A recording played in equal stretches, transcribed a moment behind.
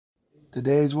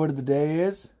Today's word of the day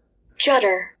is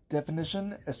judder.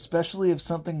 Definition, especially if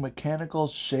something mechanical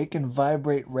shake and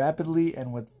vibrate rapidly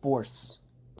and with force.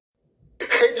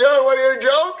 Hey, John, want to hear a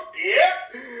joke? Yeah.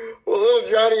 Well, little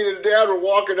Johnny and his dad were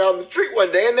walking down the street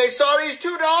one day, and they saw these two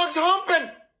dogs humping.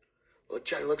 Little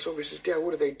Johnny looks over and says, Dad,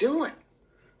 what are they doing?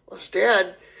 Well, his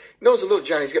dad knows that little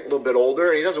Johnny's getting a little bit older,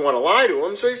 and he doesn't want to lie to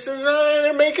him, so he says,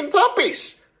 they're making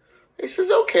puppies. He says,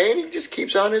 okay, and he just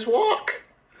keeps on his walk.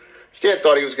 His dad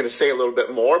thought he was going to say a little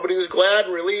bit more, but he was glad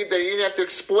and relieved that he didn't have to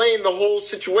explain the whole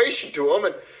situation to him.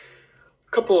 And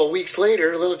a couple of weeks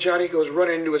later, little Johnny goes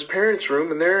running into his parents'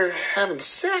 room, and they're having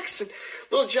sex. And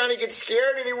little Johnny gets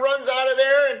scared, and he runs out of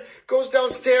there and goes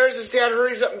downstairs. His dad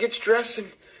hurries up and gets dressed,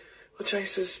 and little Johnny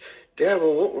says, Dad,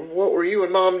 well, what were you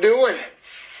and Mom doing?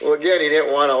 Well, again, he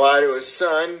didn't want to lie to his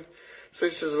son, so he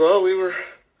says, well, we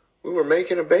were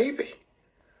making a baby.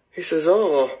 He says, oh,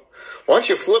 well, why don't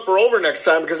you flip her over next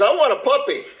time, because I want a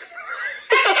puppy.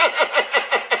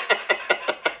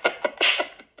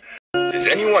 Does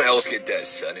anyone else get that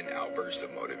sudden outburst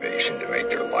of motivation to make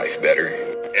their life better?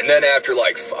 And then after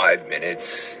like 5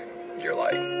 minutes, you're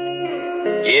like,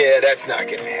 yeah, that's not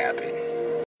going to happen.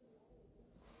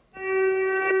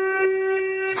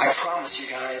 I promise you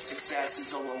guys, success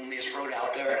is the loneliest road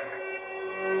out there.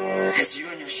 It's you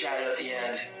and your shadow at the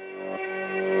end.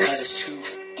 Because it's too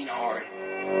f***ing hard.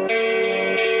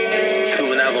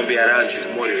 We're not going to be around you to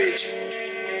motivate you.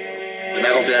 We're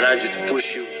not going to be around you to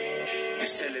push you, to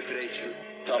celebrate you,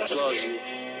 to applaud you.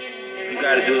 You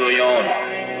got to do it on your own.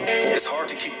 It's hard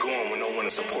to keep going when no one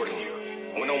is supporting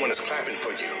you, when no one is clapping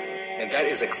for you. And that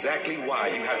is exactly why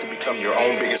you have to become your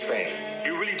own biggest fan.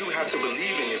 You really do have to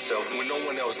believe in yourself when no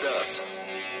one else does.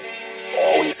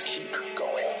 Always keep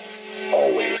going.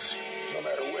 Always. No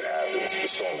matter what happens, the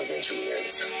storm eventually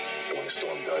ends. And when the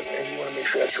storm does end, you want to make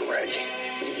sure that you're ready.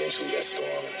 Because eventually that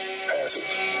storm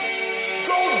passes.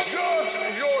 Don't judge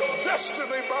your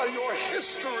destiny by your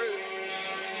history.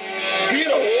 Being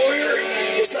a warrior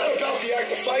is not about the act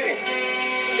of fighting.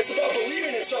 It's about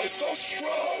believing in something so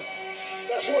strong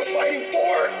that's worth fighting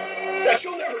for, that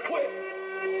you'll never quit.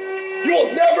 You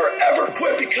will never, ever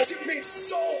quit because it means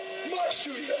so much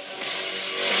to you.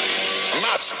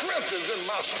 My strength is in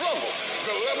my struggle.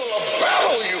 The level of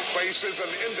battle you face is an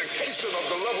indication of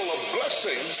the level of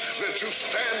blessings that you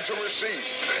stand to receive.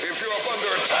 If you're up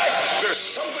under attack, there's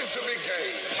something to be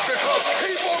gained. Because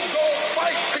people don't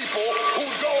fight people who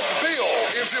don't build.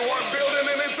 If you weren't building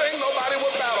anything, nobody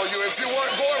would battle you. If you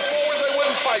weren't going forward, they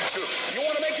wouldn't fight you. You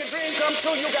want to make your dream come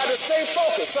true, you got to stay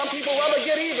focused. Some people rather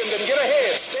get even than get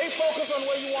ahead. Stay focused on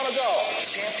where you want to go.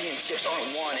 Championships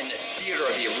aren't won in the theater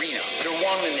or the arena. They're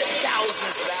won in the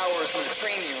thousands of hours in the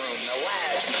training room, the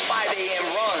labs, and the 5 a.m.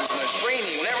 runs, and the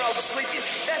training when everyone else is sleeping.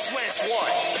 That's when it's won.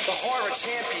 The heart of a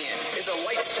champion is a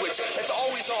light switch that's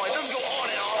always on. It doesn't go on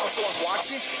and off when someone's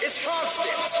watching. It's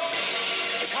constant.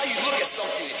 It's how you look at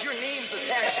something. If your name's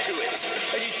attached to it,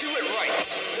 and you do it right,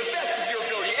 the best of your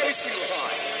ability every single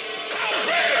time. How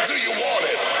bad do you want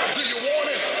it? Do you want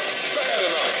it bad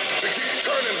enough to keep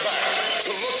turning back,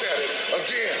 to look at it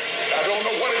again? I don't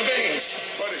know what it means,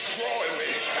 but it's drawing me,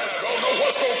 and I don't know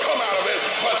what's going to come out of it,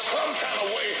 but some kind of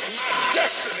way, my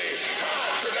destiny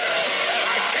tied to that, and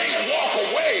I can't walk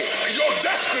away. Your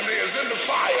destiny is in the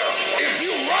fire. If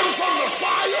you run from the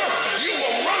fire, you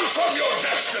will run from your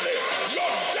destiny.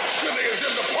 Your destiny is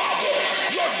in the problem.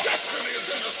 Your destiny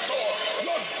is in the storm.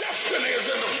 Your destiny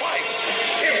is in the fight.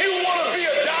 If you want to be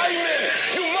a diamond,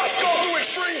 you must go through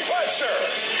extreme pressure.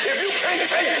 If you can't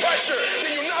take pressure,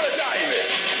 then you're not a diamond.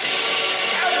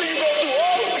 After you go through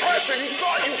all the pressure you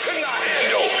thought you could not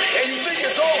handle, and you think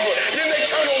it's over, then they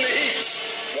turn on the heat.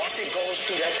 Once it goes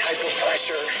through that type of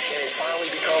pressure, and it finally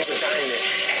becomes a diamond,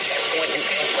 at that point you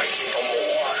can't break it no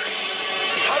more.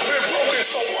 I've been broken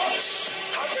so much.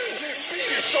 I've been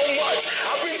defeated so much.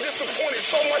 I've been disappointed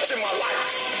so much in my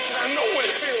life that I know what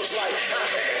it feels like, and I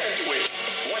can handle it.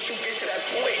 Once you get to that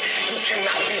point, you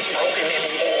cannot be broken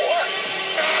anymore.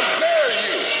 I dare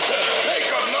you to take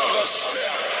another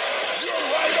step. You're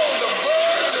right on the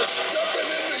verge of stepping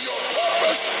into your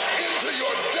purpose, into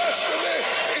your destiny.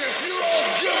 If you don't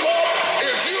give up,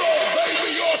 if you don't baby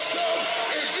yourself,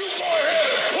 if you go ahead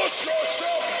and push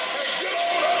yourself and get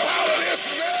on up out of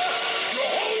this mess, your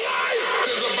whole life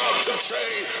is about to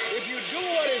change. If you do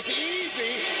what is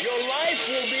easy, your life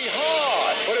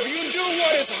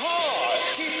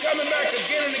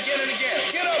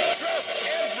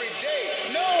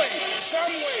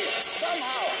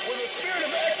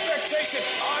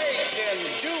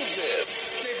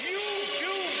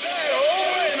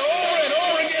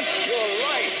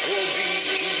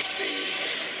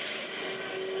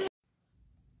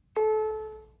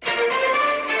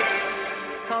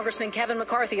Congressman Kevin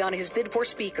McCarthy on his bid for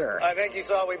Speaker. I think you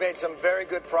saw we made some very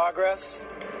good progress.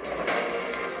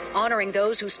 Honoring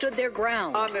those who stood their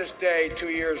ground. On this day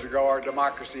 2 years ago, our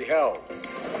democracy held.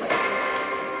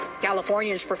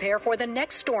 Californians prepare for the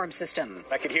next storm system.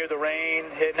 I could hear the rain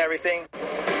hitting everything.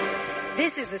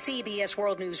 This is the CBS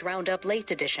World News Roundup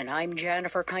Late Edition. I'm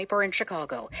Jennifer Kuiper in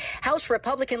Chicago. House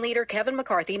Republican leader Kevin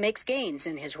McCarthy makes gains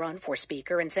in his run for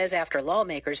Speaker and says after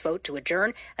lawmakers vote to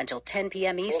adjourn until 10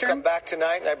 p.m. Eastern. We'll come back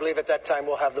tonight, and I believe at that time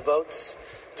we'll have the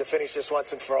votes to finish this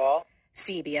once and for all.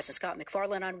 CBS's Scott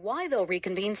McFarlane on why they'll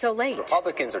reconvene so late.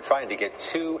 Republicans are trying to get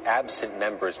 2 absent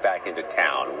members back into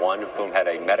town, one of whom had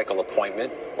a medical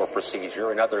appointment or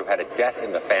procedure, another who had a death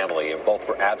in the family, and both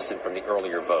were absent from the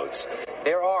earlier votes.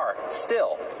 There are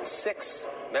still 6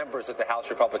 members of the House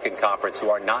Republican Conference who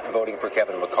are not voting for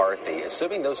Kevin McCarthy.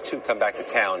 Assuming those 2 come back to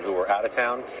town who are out of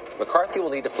town, McCarthy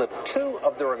will need to flip 2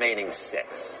 of the remaining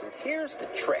 6. And here's the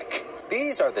trick.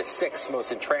 These are the 6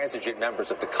 most intransigent members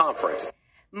of the conference.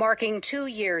 Marking 2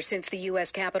 years since the U.S.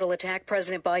 Capitol attack,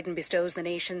 President Biden bestows the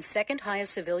nation's second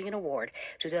highest civilian award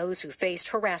to those who faced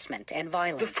harassment and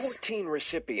violence. The 14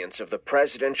 recipients of the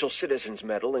Presidential Citizens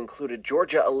Medal included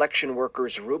Georgia election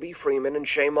workers Ruby Freeman and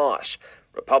Shay Moss,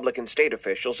 Republican state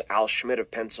officials Al Schmidt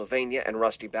of Pennsylvania and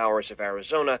Rusty Bowers of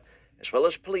Arizona, as well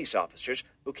as police officers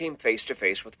who came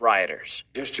face-to-face with rioters.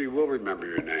 History will remember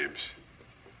your names.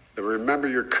 They'll remember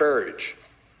your courage.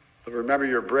 They'll remember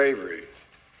your bravery.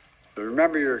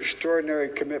 Remember your extraordinary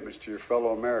commitments to your fellow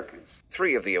Americans.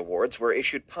 3 of the awards were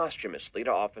issued posthumously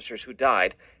to officers who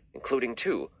died, including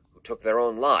 2 who took their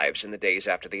own lives in the days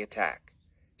after the attack.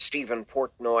 Stephen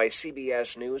Portnoy,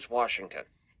 CBS News, Washington.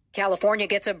 California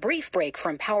gets a brief break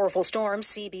from powerful storms.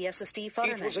 CBS's Steve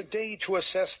Futterman. It was a day to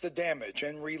assess the damage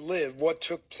and relive what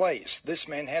took place. This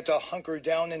man had to hunker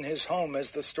down in his home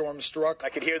as the storm struck. I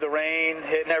could hear the rain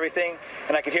hitting everything,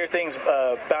 and I could hear things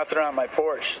bouncing around my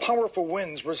porch. Powerful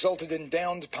winds resulted in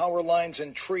downed power lines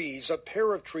and trees. A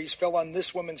pair of trees fell on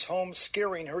this woman's home,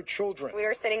 scaring her children. We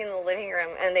were sitting in the living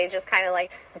room, and they just kind of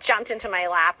jumped into my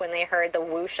lap when they heard the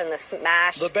whoosh and the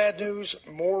smash. The bad news,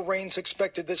 more rains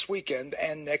expected this weekend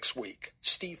and next week.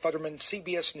 Steve Futterman,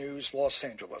 CBS News, Los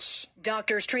Angeles.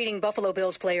 Doctors treating Buffalo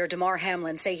Bills player Damar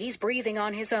Hamlin say he's breathing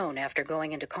on his own after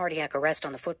going into cardiac arrest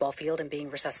on the football field and being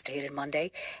resuscitated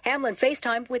Monday. Hamlin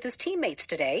FaceTimed with his teammates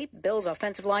today. Bills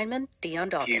offensive lineman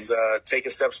Deion Dawkins. He's taking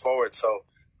steps forward, so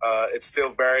it's still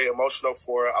very emotional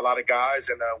for a lot of guys,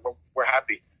 and we're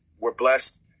happy. We're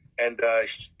blessed and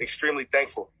extremely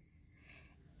thankful.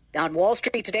 On Wall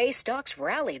Street today, stocks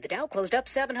rallied. The Dow closed up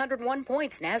 701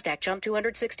 points. NASDAQ jumped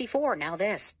 264. Now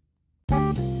this. The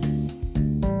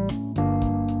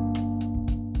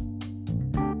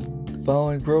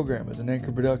following program is an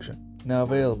Anchor production, now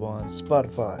available on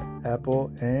Spotify,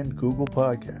 Apple, and Google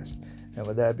Podcasts. And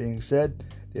with that being said,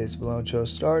 the Ace Malone Show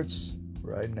starts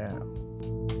right now.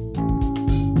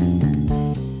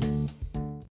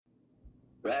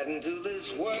 Right into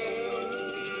this world.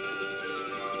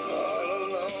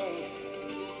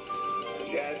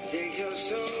 You gotta take your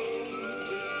soul,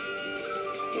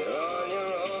 you're on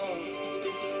your own.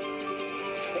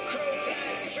 The crow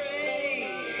flies straight,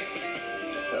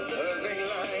 a perfect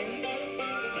line.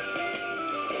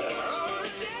 All the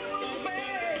devil's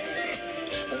bad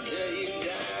until you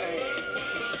die.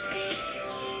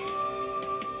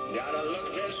 Gotta look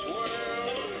this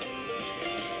world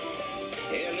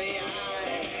in the eye.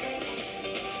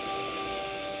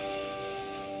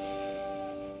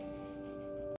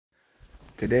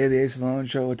 Today, the Ace Malone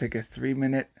Show will take a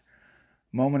 3-minute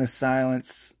moment of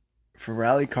silence for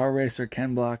rally car racer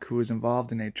Ken Block, who was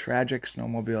involved in a tragic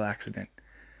snowmobile accident.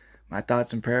 My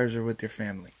thoughts and prayers are with your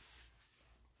family.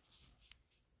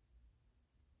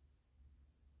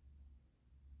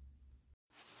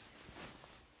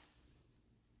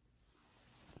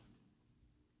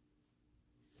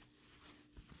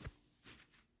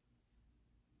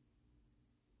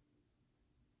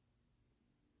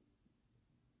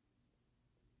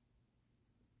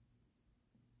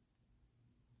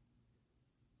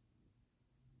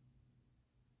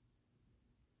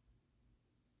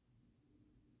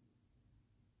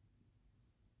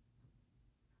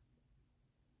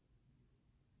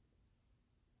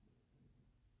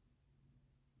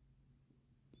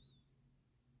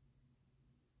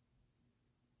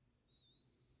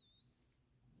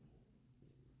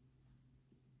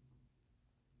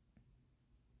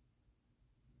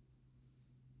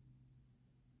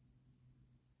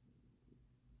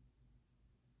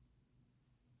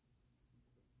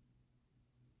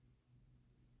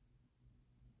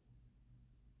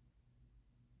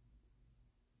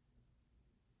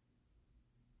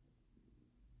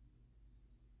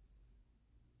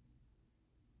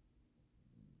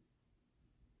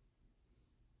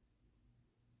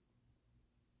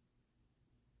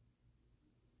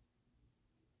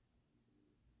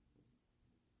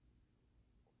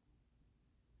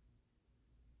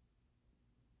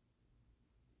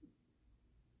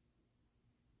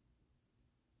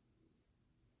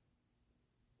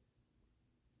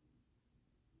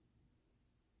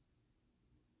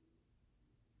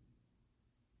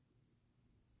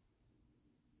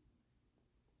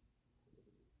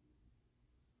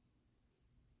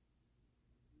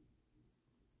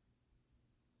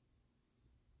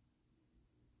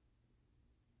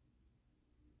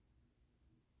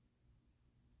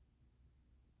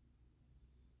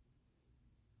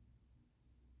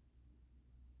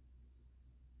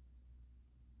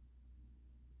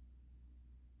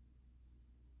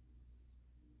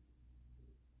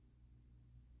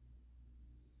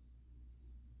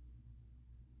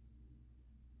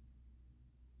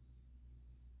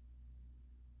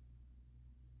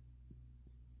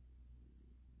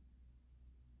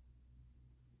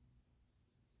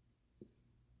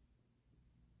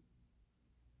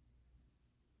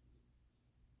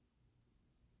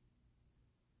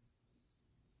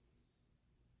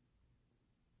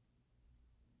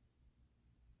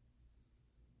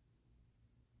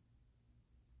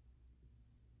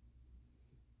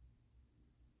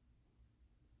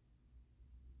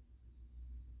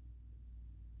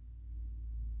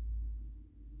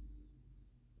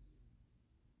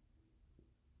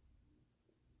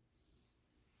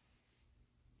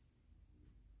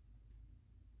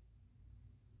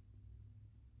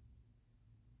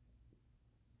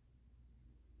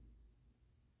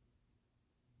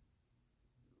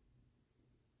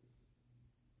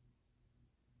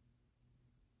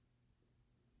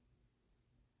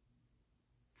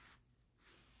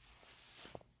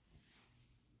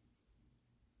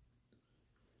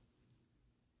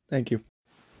 Thank you.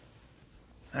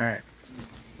 All right.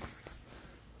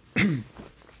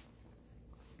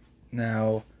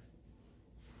 Now,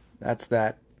 that's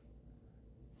that.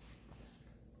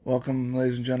 Welcome,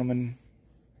 ladies and gentlemen,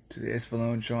 to the Ace of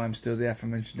Alone show. I'm still the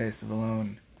aforementioned Ace of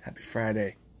Alone. Happy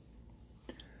Friday.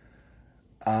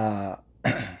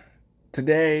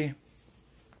 Today,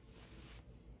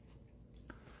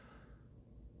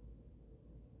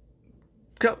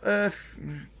 a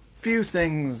few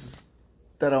things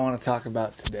that I want to talk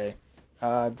about today.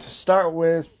 To start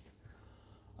with,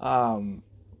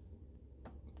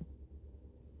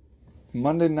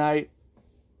 Monday night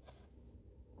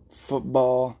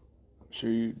football. I'm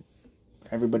sure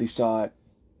everybody saw it.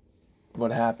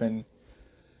 What happened?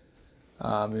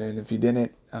 And if you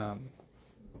didn't,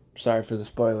 sorry for the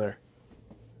spoiler.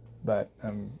 But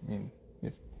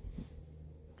if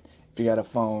you got a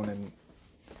phone and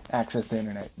access to the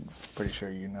internet, I'm pretty sure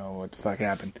you know what the fuck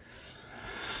happened.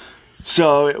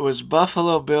 So it was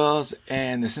Buffalo Bills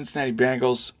and the Cincinnati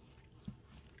Bengals,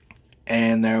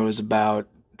 and there was about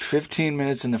 15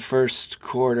 minutes in the first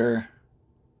quarter.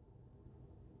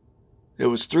 It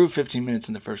was through 15 minutes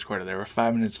in the first quarter. There were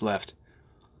 5 minutes left.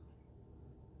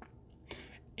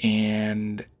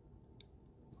 And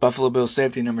Buffalo Bills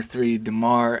safety number 3,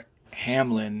 Damar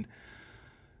Hamlin,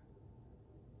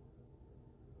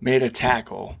 made a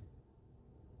tackle.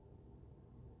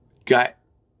 Got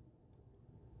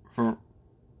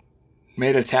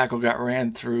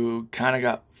ran through, kind of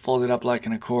got folded up like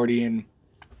an accordion.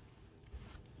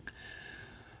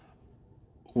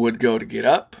 Would go to get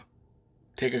up,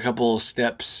 take a couple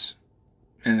steps,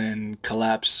 and then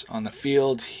collapse on the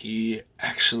field. He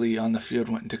actually on the field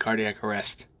went into cardiac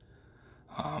arrest.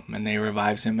 And they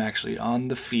revived him actually on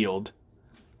the field.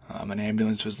 An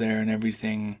ambulance was there and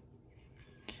everything.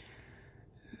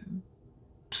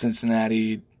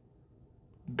 Cincinnati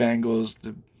Bengals,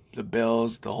 the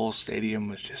Bills, the whole stadium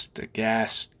was just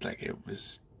aghast. Like, it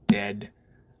was dead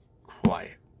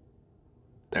quiet.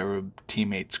 There were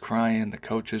teammates crying. The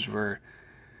coaches were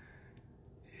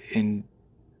in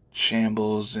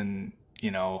shambles, and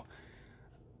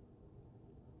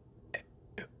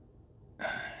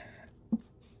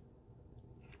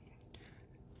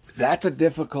that's a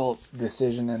difficult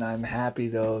decision, and I'm happy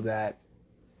though that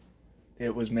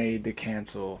it was made to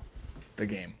cancel the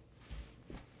game.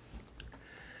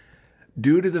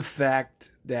 Due to the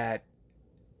fact that,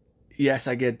 yes,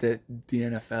 I get that the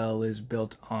NFL is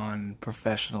built on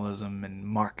professionalism and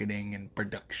marketing and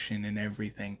production and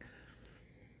everything.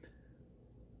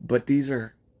 But at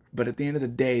the end of the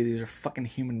day, these are fucking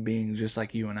human beings just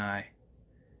like you and I.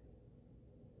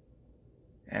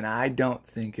 And I don't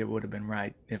think it would have been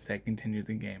right if they continued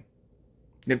the game.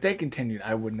 If they continued,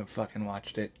 I wouldn't have fucking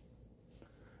watched it.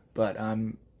 But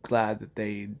I'm glad that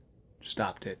they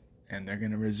stopped it. And they're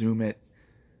going to resume it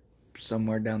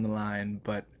somewhere down the line.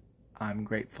 But I'm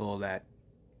grateful that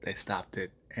they stopped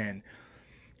it. And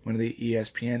one of the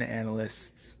ESPN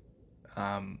analysts,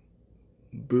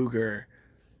 Booger,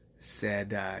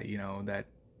 said, that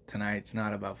tonight's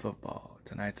not about football.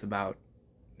 Tonight's about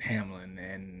Hamlin.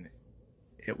 And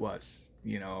it was,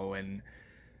 and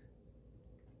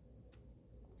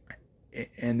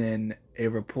then a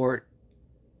report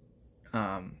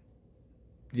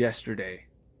yesterday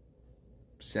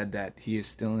said that he is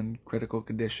still in critical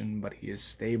condition, but he is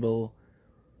stable.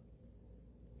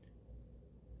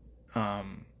 So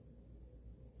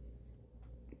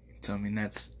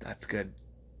that's good.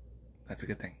 That's a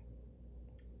good thing.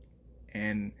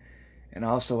 And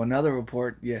also another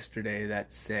report yesterday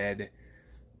that said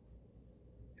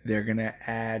they're going to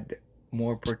add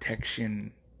more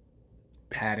protection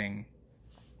padding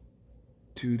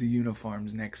to the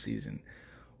uniforms next season,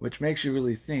 which makes you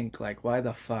really think, like, why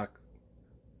the fuck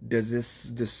does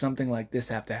something like this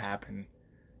have to happen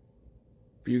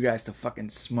for you guys to fucking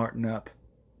smarten up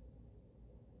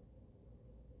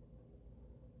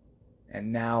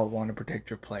and now want to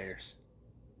protect your players?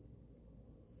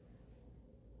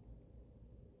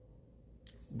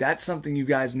 That's something you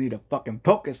guys need to fucking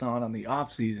focus on the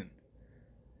off season.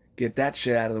 Get that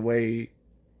shit out of the way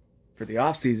for the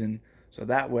off season, so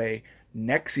that way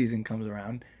next season comes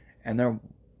around and they're,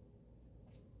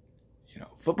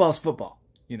 football's football,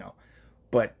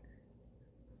 but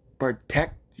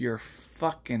protect your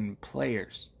fucking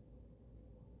players.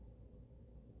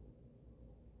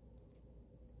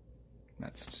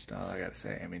 That's just all I gotta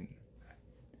say. I mean,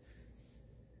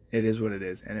 it is what it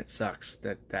is, and it sucks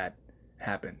that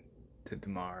happened to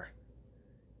Damar.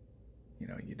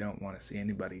 You don't want to see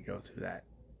anybody go through that.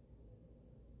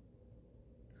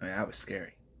 I mean, that was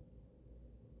scary.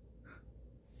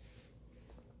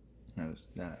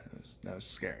 That was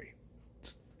scary.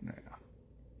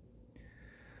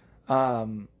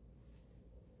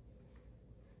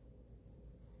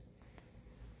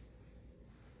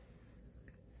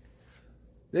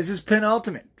 This is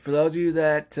Penultimate. For those of you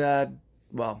that, for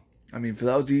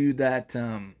those of you that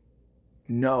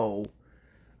know,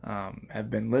 have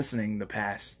been listening the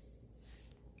past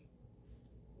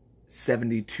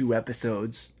 72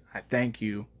 episodes, I thank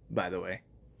you, by the way.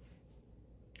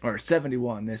 Or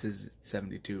 71, this is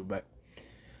 72, but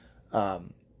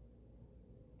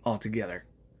altogether.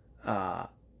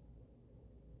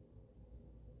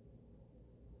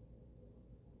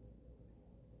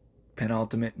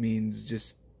 Penultimate means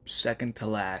just second to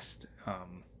last,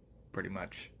 pretty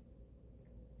much.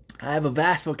 I have a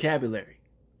vast vocabulary.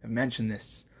 I've mentioned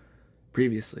this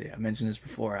previously. I've mentioned this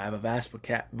before. I have a vast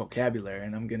vocabulary,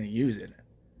 and I'm going to use it.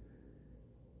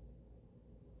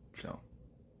 So.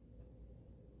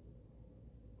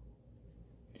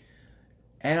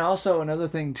 And also another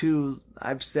thing too,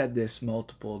 I've said this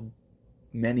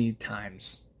many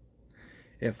times.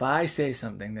 If I say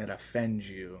something that offends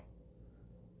you,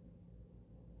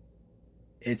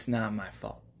 it's not my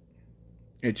fault.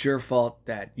 It's your fault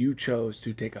that you chose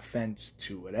to take offense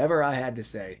to whatever I had to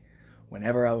say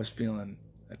whenever I was feeling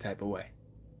a type of way.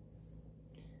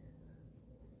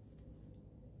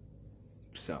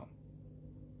 So,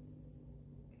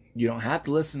 you don't have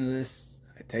to listen to this.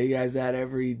 I tell you guys that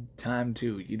every time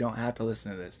too. You don't have to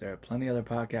listen to this. There are plenty of other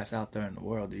podcasts out there in the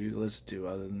world that you can listen to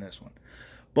other than this one.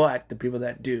 But the people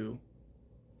that do,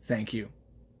 thank you.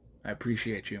 I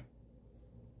appreciate you.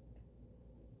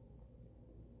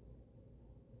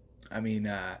 I mean,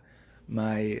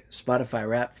 my Spotify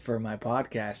rap for my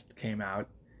podcast came out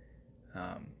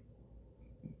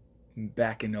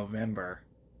back in November,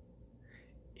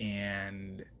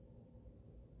 and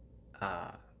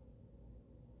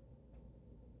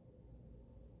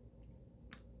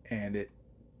it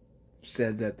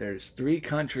said that there's 3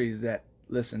 countries that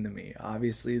listen to me.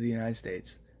 Obviously, the United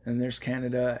States, and there's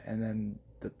Canada, and then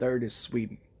the third is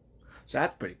Sweden. So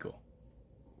that's pretty cool.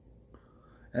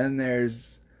 And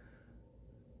there's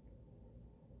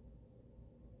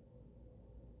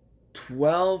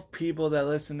 12 people that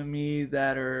listen to me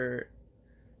that are,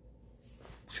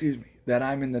 that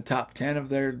I'm in the top 10 of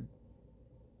the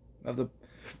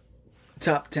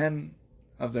top 10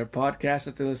 of their podcasts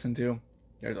that they listen to.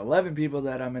 There's 11 people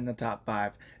that I'm in the top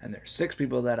 5, and there's 6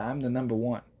 people that I'm the number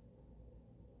 1.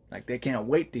 Like, they can't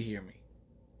wait to hear me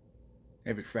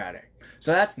every Friday.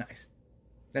 So that's nice.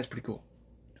 That's pretty cool.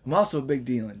 I'm also a big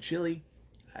deal in Chile.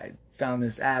 I found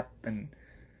this app, and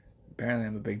apparently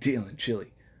I'm a big deal in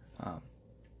Chile.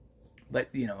 But,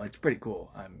 it's pretty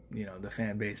cool. The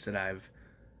fan base that I've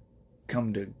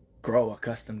come to grow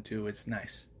accustomed to, it's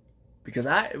nice. Because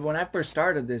when I first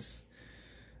started this,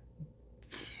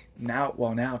 now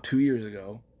 2 years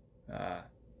ago,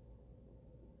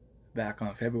 back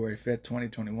on February 5th,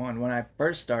 2021, when I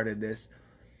first started this,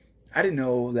 I didn't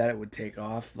know that it would take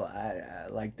off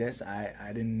like this.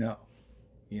 I didn't know,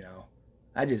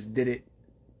 I just did it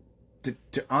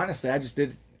to honestly, I just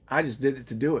did it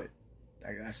to do it.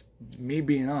 Like, that's me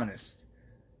being honest.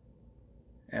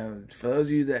 And for those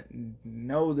of you that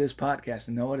know this podcast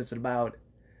and know what it's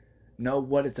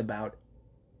about,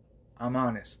 I'm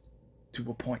honest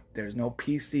to a point. There's no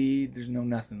PC, there's no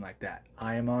nothing like that.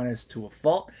 I am honest to a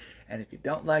fault, and if you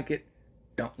don't like it,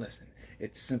 don't listen.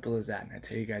 It's simple as that, and I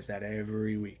tell you guys that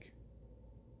every week.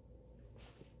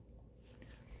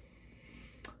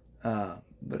 But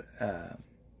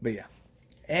yeah.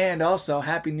 And also,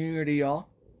 Happy New Year to y'all.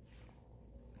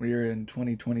 We're in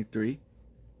 2023.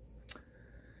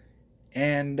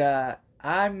 And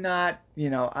I'm not,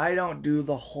 I don't do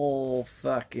the whole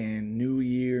fucking New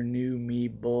Year, new me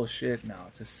bullshit. No,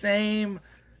 it's the same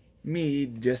me,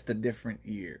 just a different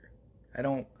year. I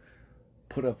don't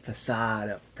put a facade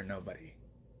up for nobody.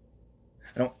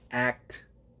 I don't act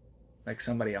like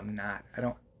somebody I'm not. I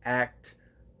don't act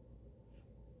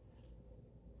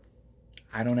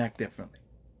differently.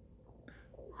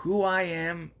 Who I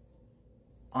am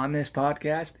on this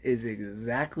podcast is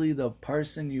exactly the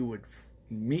person you would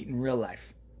meet in real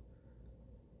life.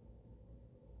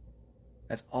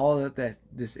 That's all that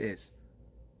this is.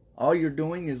 All you're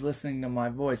doing is listening to my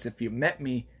voice. If you met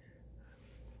me,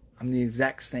 I'm the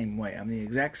exact same way. I'm the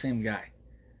exact same guy.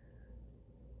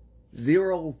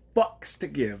 0 fucks to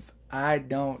give. I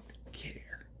don't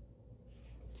care.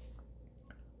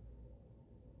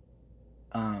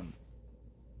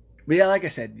 But yeah, like I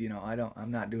said,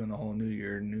 I'm not doing the whole New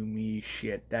Year, new me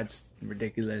shit. That's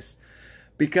ridiculous.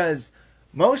 Because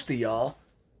most of y'all,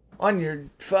 on you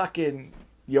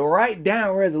write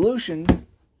down resolutions,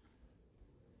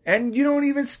 and you don't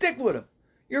even stick with them.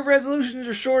 Your resolutions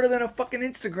are shorter than a fucking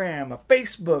Instagram, a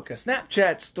Facebook, a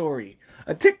Snapchat story,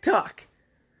 a TikTok.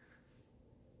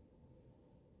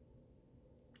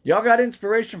 Y'all got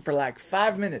inspiration for like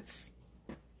 5 minutes.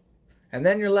 And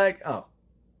then you're like, oh,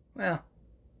 well,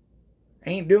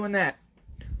 ain't doing that.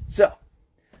 So,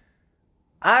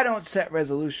 I don't set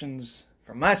resolutions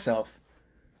for myself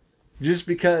just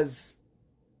because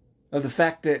of the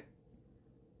fact that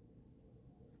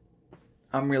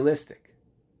I'm realistic.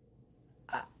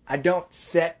 I don't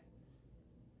set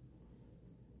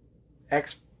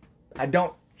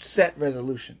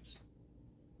resolutions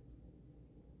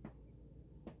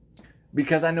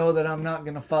because I know that I'm not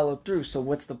going to follow through. So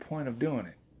what's the point of doing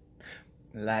it?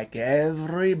 Like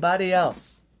everybody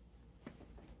else.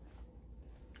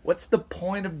 What's the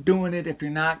point of doing it if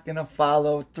you're not going to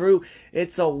follow through?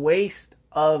 It's a waste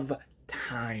of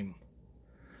time.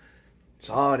 That's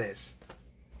all it is.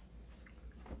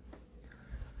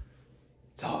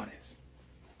 That's all it is.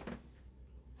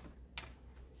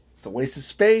 It's a waste of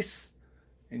space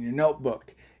in your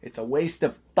notebook. It's a waste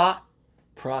of thought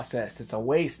process. It's a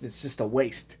waste. It's just a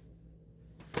waste.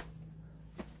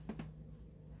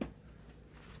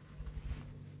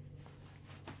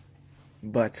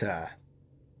 But,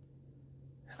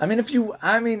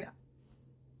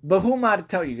 but who am I to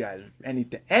tell you guys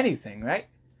anything, right?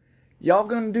 Y'all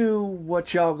gonna do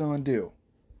what y'all gonna do.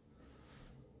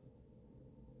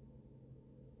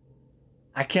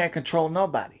 I can't control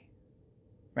nobody,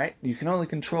 right? You can only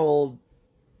control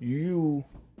you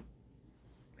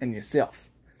and yourself.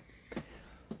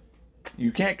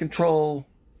 You can't control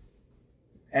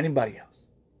anybody else.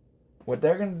 What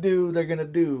they're gonna do, they're gonna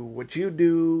do. What you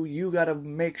do, you gotta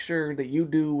make sure that you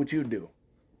do what you do.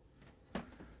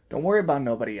 Don't worry about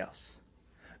nobody else.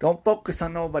 Don't focus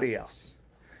on nobody else.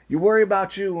 You worry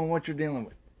about you and what you're dealing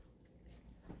with.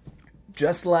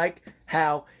 Just like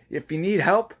how, if you need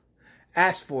help,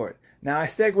 ask for it. Now, I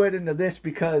segued into this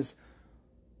because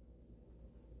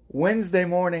Wednesday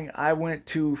morning I went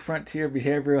to Frontier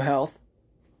Behavioral Health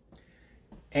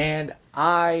and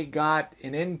I got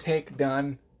an intake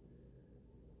done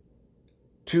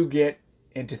to get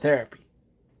into therapy.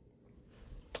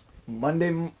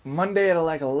 Monday at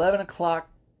like 11 o'clock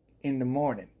in the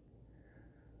morning,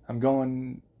 I'm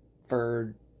going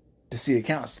to see a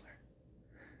counselor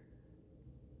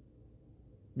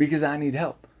because I need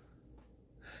help.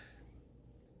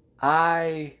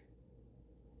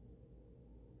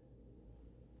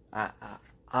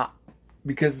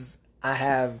 Because I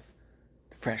have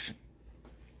depression,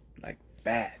 like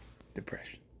bad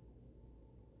depression.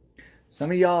 Some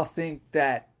of y'all think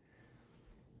that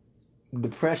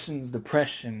depression's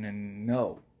depression, and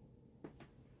no,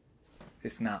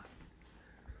 it's not.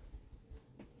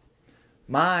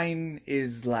 Mine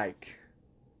is like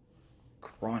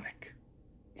chronic,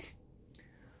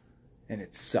 and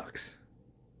it sucks.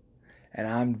 And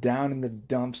I'm down in the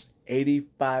dumps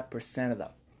 85% of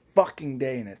the fucking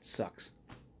day, and it sucks.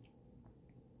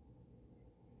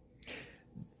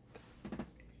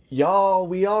 Y'all,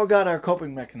 we all got our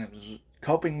coping mechanisms,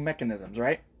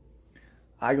 right?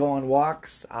 I go on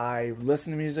walks, I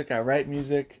listen to music, I write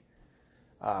music,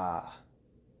 I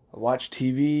watch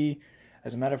TV.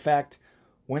 As a matter of fact,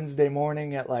 Wednesday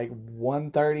morning at like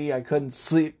 1:30, I couldn't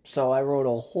sleep, so I wrote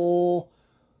a whole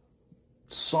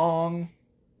song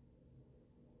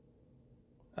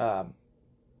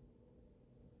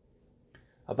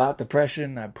about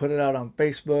depression. I put it out on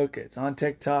Facebook, it's on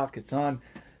TikTok, it's on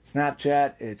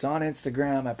Snapchat, it's on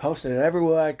Instagram. I posted it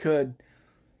everywhere I could.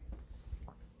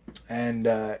 And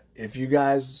if you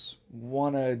guys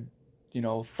want to,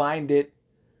 find it,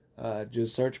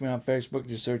 just search me on Facebook.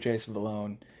 Just search Ace of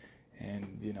Alone,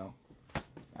 and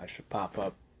I should pop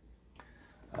up.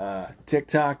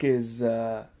 TikTok is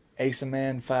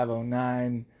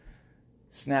AceAman509.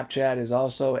 Snapchat is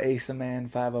also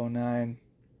AceAman509.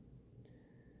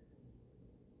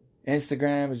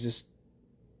 Instagram is just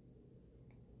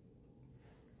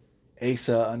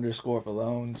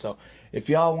Asa_Alone. So if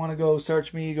y'all want to go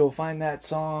search me, go find that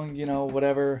song,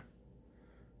 whatever.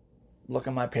 Look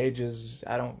at my pages.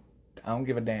 I don't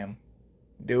give a damn.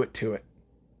 Do it to it.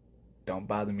 Don't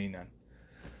bother me none.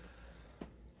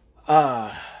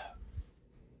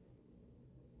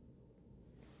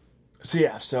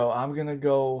 So I'm gonna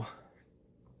go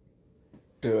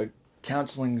do a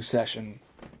counseling session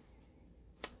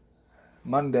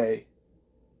Monday,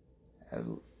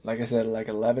 like I said, like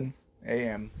 11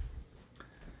 a.m.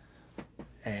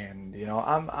 And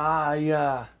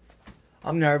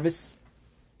I'm nervous.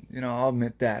 I'll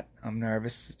admit that I'm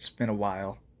nervous. It's been a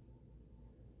while.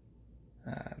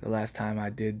 The last time I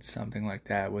did something like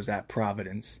that was at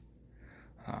Providence,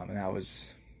 and that was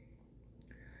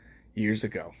years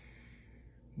ago.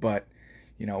 But,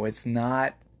 it's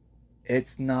not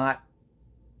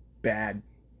bad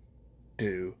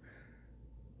to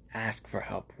ask for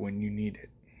help when you need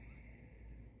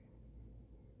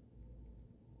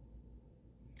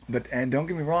it. And don't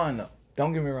get me wrong, though.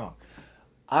 Don't get me wrong.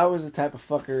 I was the type of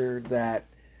fucker that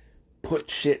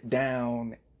put shit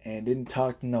down and didn't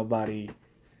talk to nobody.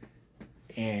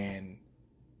 And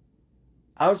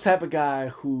I was the type of guy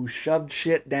who shoved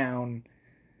shit down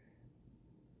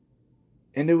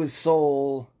into his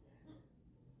soul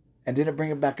and didn't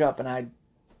bring it back up. And I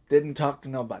didn't talk to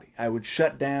nobody. I would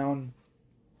shut down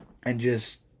and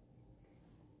just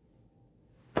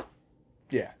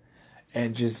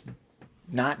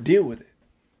not deal with it.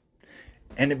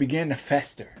 And it began to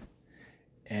fester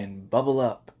and bubble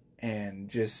up and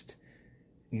just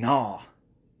gnaw.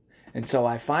 And so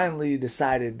I finally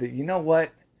decided that, you know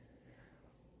what?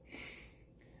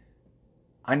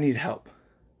 I need help.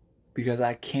 Because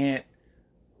I can't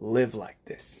live like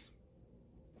this.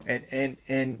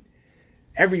 And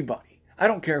everybody, I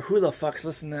don't care who the fuck's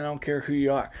listening, I don't care who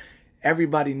you are.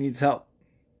 Everybody needs help.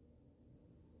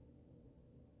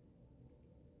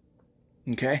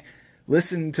 Okay?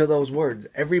 Listen to those words.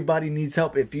 Everybody needs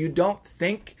help. If you don't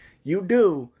think you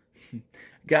do,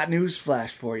 got news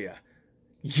flash for you.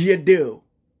 You do.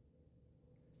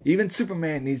 Even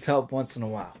Superman needs help once in a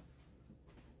while.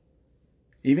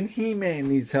 Even He-Man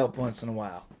needs help once in a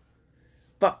while.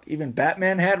 Fuck, even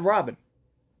Batman had Robin.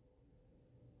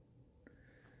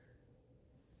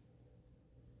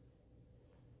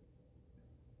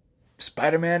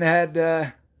 Spider-Man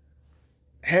had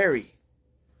Harry.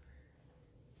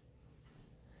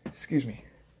 Excuse me.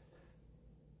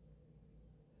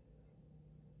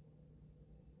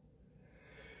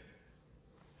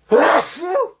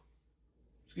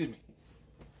 Excuse me.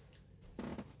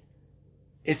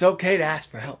 It's okay to ask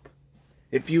for help.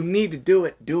 If you need to do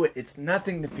it, do it. It's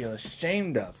nothing to feel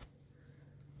ashamed of.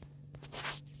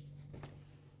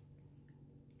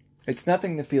 It's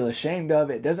nothing to feel ashamed of.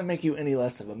 It doesn't make you any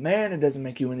less of a man. It doesn't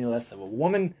make you any less of a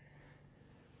woman.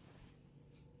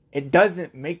 It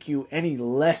doesn't make you any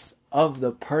less of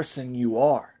the person you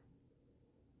are.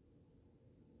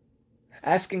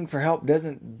 Asking for help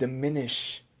doesn't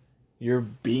diminish your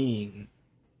being.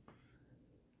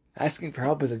 Asking for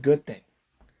help is a good thing.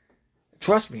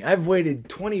 Trust me, I've waited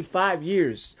 25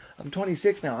 years. I'm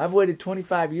 26 now. I've waited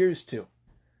 25 years too.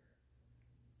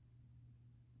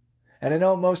 And I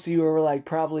know most of you are like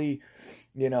probably,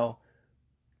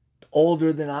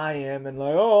 older than I am and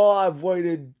like, oh, I've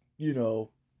waited,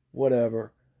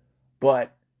 whatever.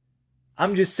 But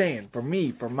I'm just saying, for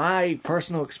me, for my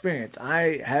personal experience,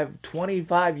 I have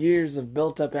 25 years of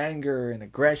built up anger and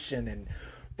aggression and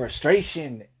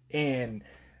frustration and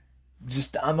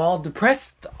just I'm all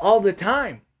depressed all the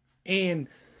time. And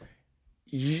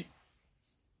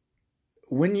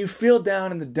when you feel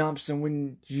down in the dumps and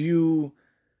when you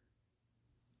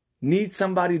need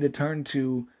somebody to turn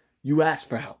to, you ask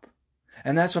for help.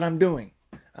 And that's what I'm doing.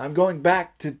 I'm going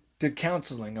back to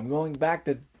counseling. I'm going back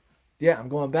and I'm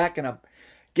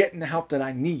getting the help that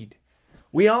I need.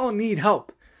 We all need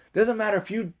help. Doesn't matter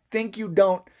if you think you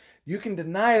don't. You can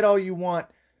deny it all you want.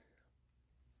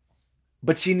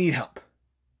 But you need help.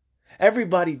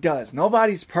 Everybody does.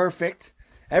 Nobody's perfect.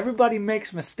 Everybody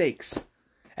makes mistakes.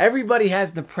 Everybody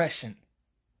has depression.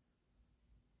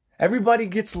 Everybody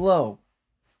gets low.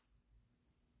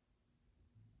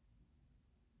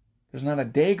 There's not a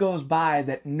day goes by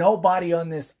that nobody on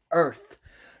this earth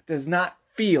does not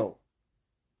feel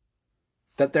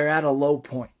that they're at a low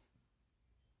point.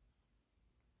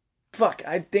 Fuck,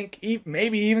 I think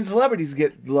maybe even celebrities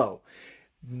get low.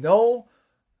 No.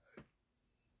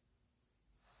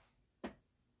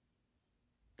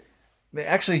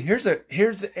 Actually, here's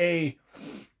Tyrese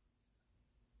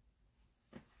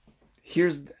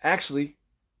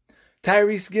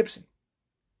Gibson.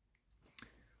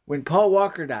 When Paul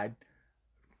Walker died,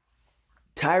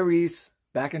 Tyrese,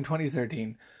 back in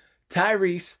 2013,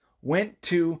 Tyrese went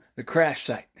to the crash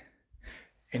site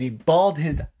and he bawled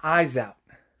his eyes out.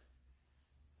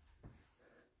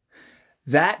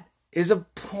 That is a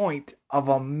point of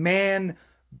a man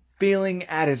feeling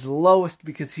at his lowest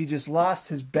because he just lost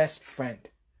his best friend.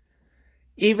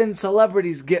 Even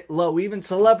celebrities get low. Even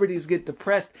celebrities get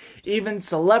depressed. Even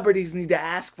celebrities need to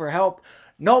ask for help.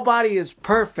 Nobody is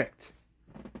perfect.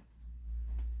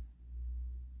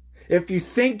 If you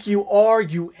think you are,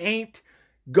 you ain't.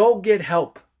 Go get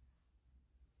help.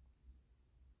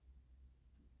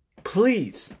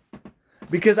 Please.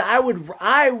 Because I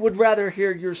would rather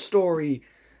hear your story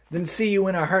than see you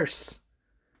in a hearse.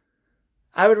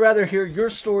 I would rather hear your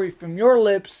story from your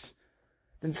lips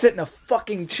than sit in a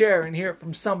fucking chair and hear it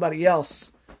from somebody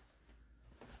else.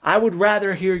 I would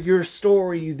rather hear your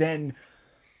story than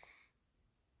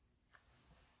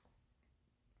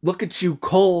look at you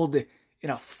cold in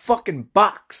a fucking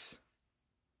box.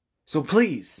 So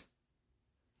please,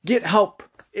 get help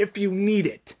if you need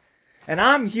it. And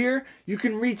I'm here. You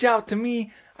can reach out to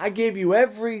me. I gave you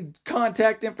every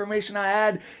contact information I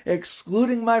had,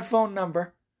 excluding my phone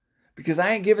number, because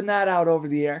I ain't giving that out over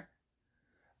the air.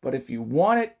 But if you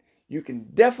want it, you can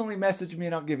definitely message me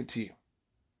and I'll give it to you.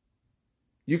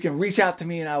 You can reach out to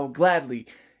me and I will gladly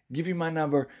give you my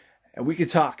number and we can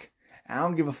talk. I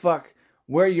don't give a fuck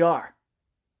where you are,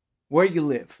 where you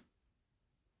live.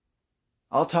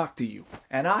 I'll talk to you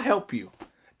and I'll help you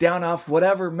down off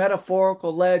whatever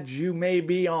metaphorical ledge you may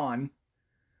be on.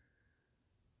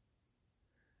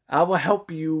 I will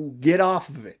help you get off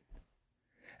of it.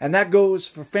 And that goes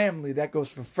for family, that goes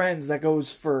for friends, that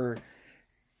goes for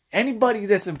anybody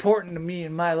that's important to me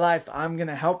in my life. I'm going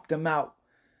to help them out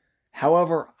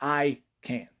however I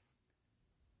can.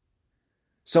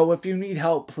 So if you need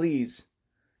help, please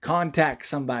contact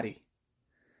somebody.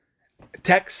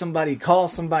 Text somebody, call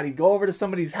somebody, go over to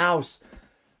somebody's house.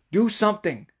 Do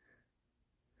something.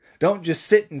 Don't just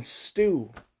sit and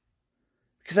stew.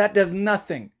 Because that does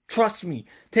nothing. Trust me.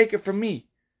 Take it from me.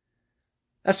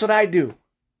 That's what I do.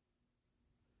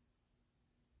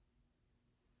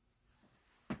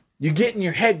 You get in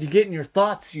your head, you get in your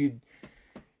thoughts,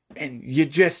 and you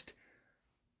just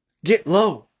get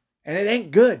low. And it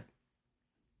ain't good.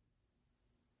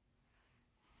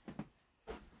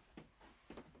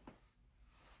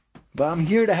 But I'm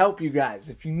here to help you guys.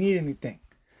 If you need anything,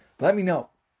 let me know.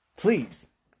 Please.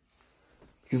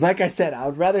 Because like I said, I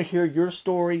would rather hear your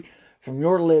story from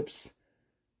your lips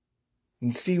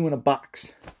than see you in a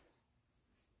box.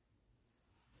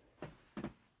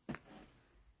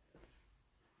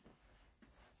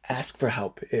 Ask for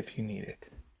help if you need it.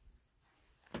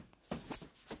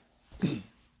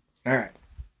 Alright.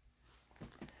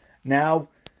 Now,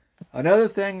 another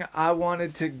thing I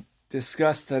wanted to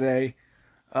discuss today.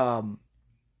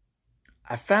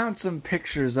 I found some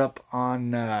pictures up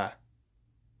on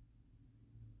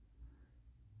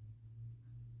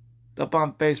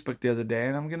Facebook the other day,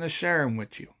 and I'm going to share them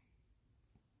with you.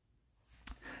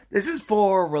 This is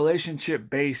for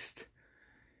relationship-based,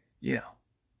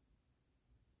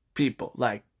 people.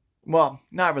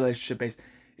 Not relationship-based.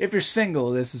 If you're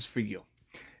single, this is for you.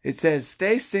 It says,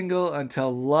 stay single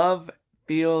until love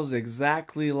feels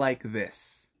exactly like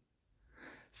this.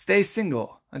 Stay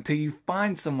single until you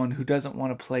find someone who doesn't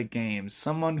want to play games.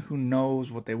 Someone who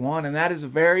knows what they want. And that is a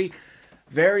very,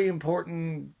 very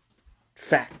important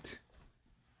fact.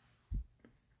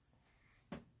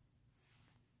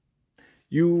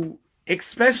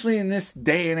 Especially in this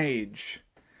day and age,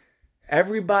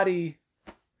 everybody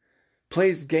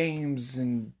plays games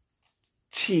and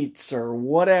cheats or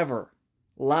whatever.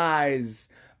 Lies,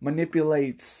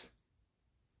 manipulates.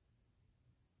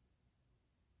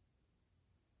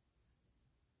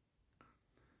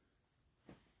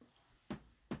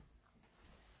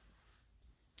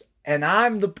 And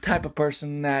I'm the type of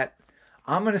person that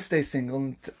I'm going to stay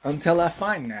single until I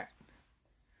find that.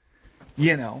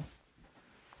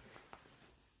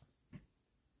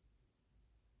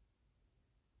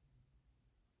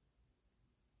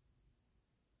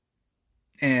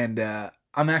 And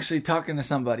I'm actually talking to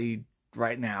somebody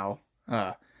right now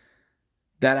that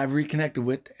I've reconnected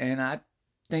with, and I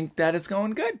think that it's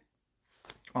going good.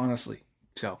 Honestly.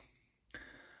 So,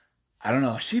 I don't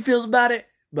know how she feels about it,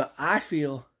 but I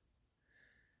feel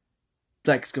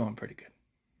like it's going pretty good.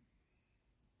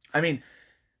 I mean,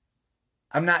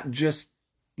 I'm not just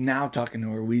now talking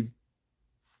to her. We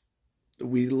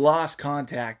lost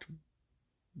contact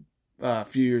a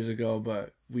few years ago,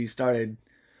 but we started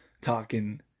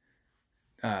talking.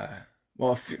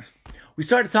 We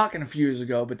started talking a few years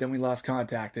ago, but then we lost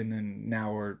contact, and then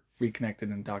now we're reconnected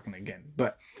and talking again.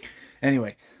 But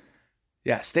anyway,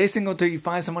 yeah, stay single until you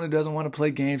find someone who doesn't want to play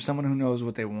games, someone who knows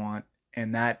what they want,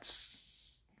 and that's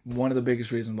one of the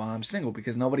biggest reasons why I'm single,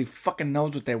 because nobody fucking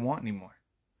knows what they want anymore.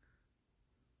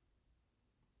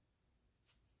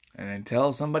 And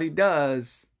until somebody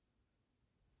does,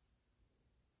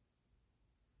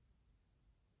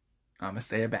 I'm gonna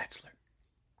stay a bachelor.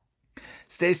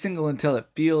 Stay single until it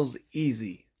feels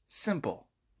easy, simple,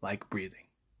 like breathing.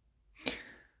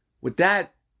 What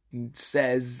that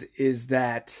says is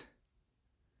that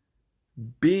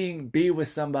be with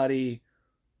somebody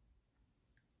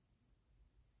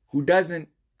who doesn't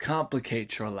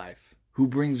complicate your life, who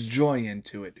brings joy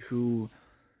into it, who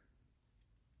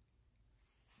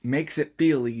makes it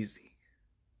feel easy.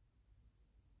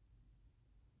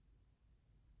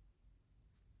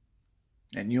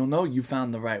 And you'll know you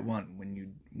found the right one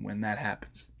when that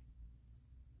happens.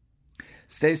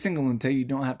 Stay single until you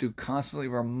don't have to constantly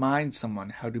remind someone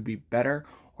how to be better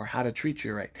or how to treat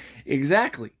you right.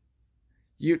 Exactly.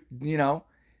 You know,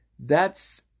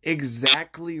 that's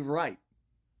exactly right.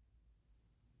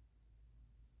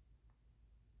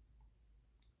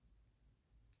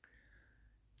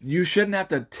 You shouldn't have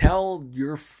to tell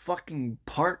your fucking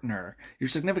partner, your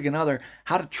significant other,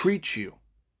 how to treat you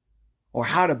or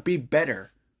how to be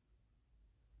better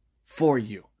for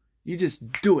you. You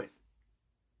just do it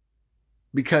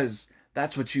because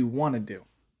that's what you want to do.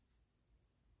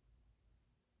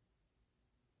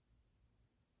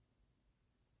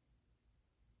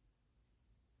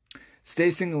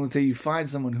 Stay single until you find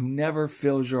someone who never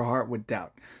fills your heart with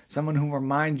doubt. Someone who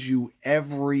reminds you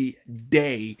every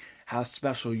day how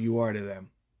special you are to them.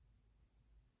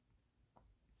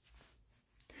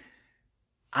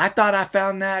 I thought I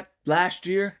found that last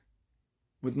year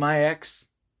with my ex.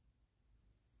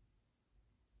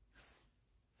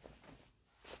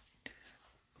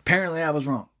 Apparently I was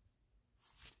wrong.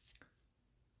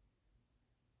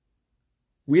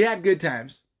 We had good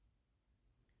times,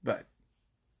 but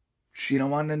she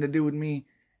don't want nothing to do with me,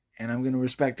 and I'm going to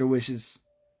respect her wishes.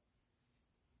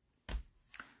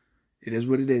 It is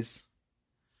what it is.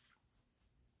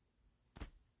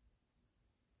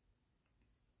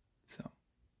 So,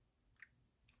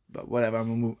 but whatever,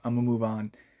 I'm gonna move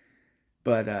on.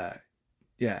 But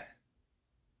yeah,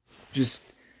 just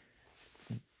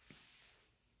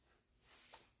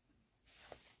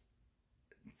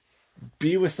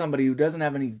be with somebody who doesn't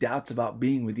have any doubts about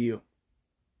being with you.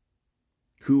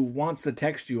 Who wants to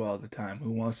text you all the time,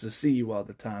 who wants to see you all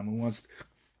the time, who wants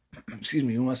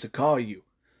to call you,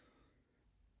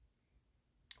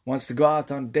 wants to go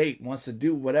out on a date, wants to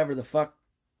do whatever the fuck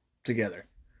together.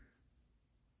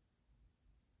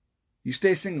 You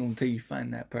stay single until you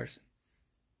find that person.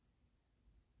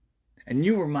 And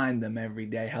you remind them every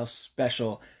day how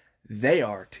special they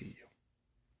are to you.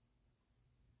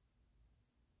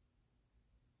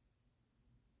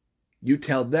 You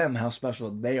tell them how special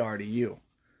they are to you.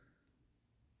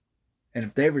 And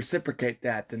if they reciprocate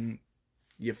that, then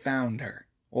you found her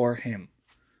or him.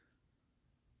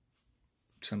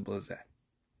 Simple as that.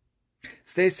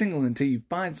 Stay single until you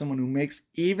find someone who makes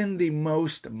even the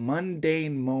most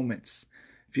mundane moments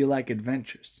feel like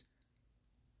adventures.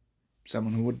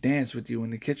 Someone who will dance with you in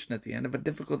the kitchen at the end of a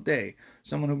difficult day.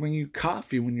 Someone who will bring you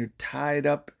coffee when you're tied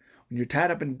up in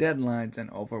deadlines and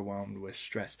overwhelmed with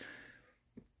stress.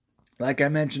 Like I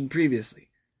mentioned previously,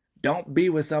 don't be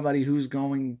with somebody who's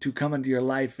going to come into your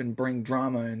life and bring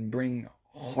drama and bring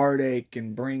heartache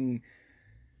and bring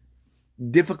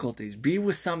difficulties. Be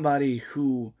with somebody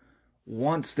who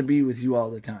wants to be with you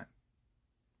all the time.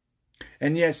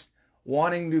 And yes,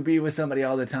 wanting to be with somebody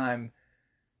all the time,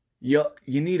 you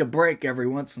need a break every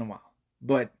once in a while.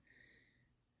 But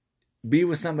be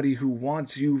with somebody who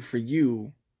wants you for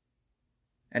you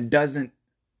and doesn't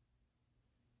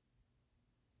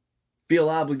feel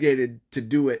obligated to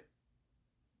do it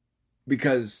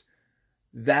because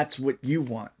that's what you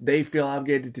want. They feel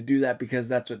obligated to do that because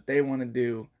that's what they want to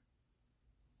do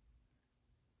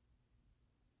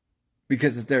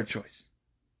because it's their choice.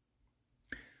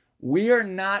 We are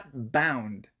not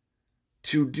bound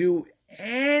to do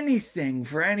anything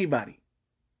for anybody.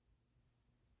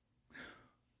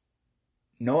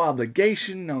 No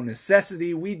obligation, no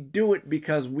necessity. We do it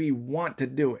because we want to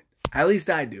do it. At least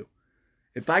I do.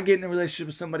 If I get in a relationship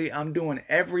with somebody, I'm doing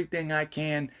everything I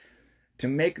can to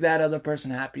make that other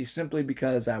person happy simply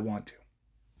because I want to.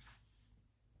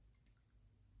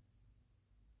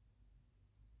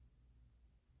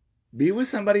 Be with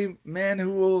somebody, man,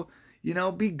 who will,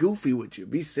 be goofy with you,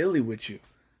 be silly with you.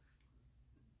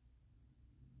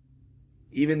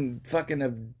 Even fucking a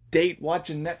date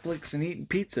watching Netflix and eating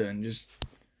pizza and just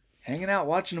hanging out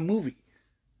watching a movie.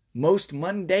 Most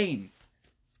mundane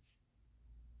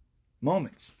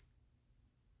moments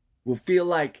will feel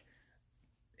like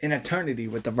an eternity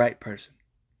with the right person.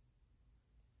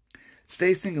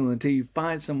 Stay single until you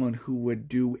find someone who would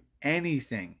do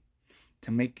anything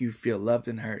to make you feel loved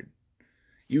and heard.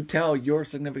 You tell your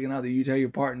significant other, you tell your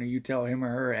partner, you tell him or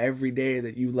her every day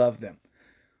that you love them.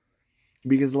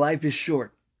 Because life is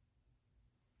short.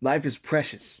 Life is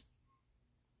precious.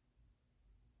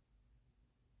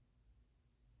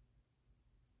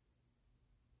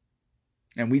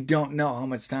 And we don't know how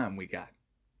much time we got.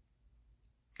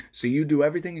 So you do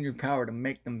everything in your power to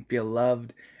make them feel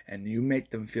loved and you make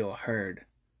them feel heard.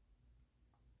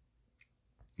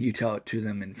 You tell it to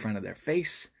them in front of their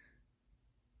face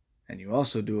and you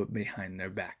also do it behind their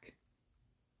back.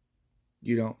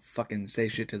 You don't fucking say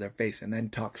shit to their face and then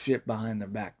talk shit behind their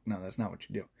back. No, that's not what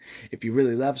you do. If you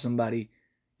really love somebody,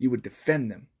 you would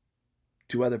defend them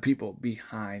to other people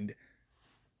behind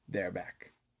their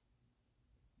back.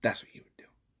 That's what you would do.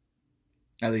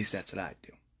 At least that's what I'd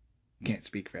do. Can't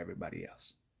speak for everybody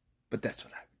else. But that's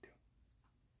what I would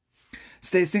do.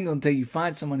 Stay single until you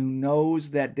find someone who knows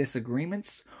that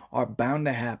disagreements are bound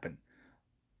to happen.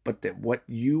 But that what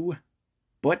you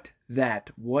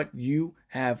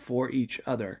have for each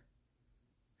other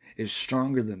is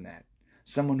stronger than that.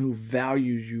 Someone who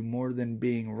values you more than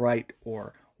being right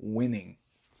or winning.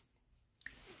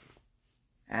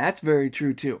 That's very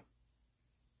true too.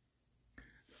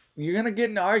 You're going to get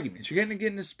into arguments. You're going to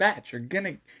get into spats.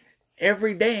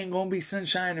 Every day ain't going to be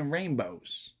sunshine and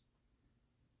rainbows.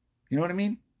 You know what I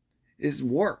mean? It's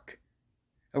work.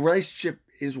 A relationship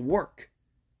is work.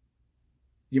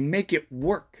 You make it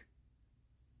work.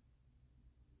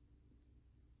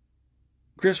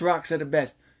 Chris Rock said it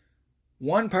best.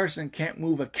 One person can't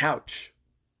move a couch,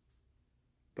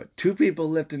 but two people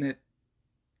lifting it,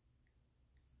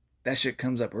 that shit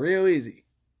comes up real easy.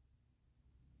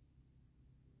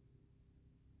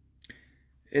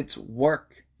 It's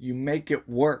work. You make it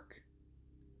work.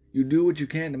 You do what you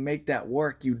can to make that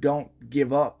work. You don't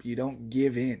give up. You don't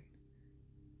give in.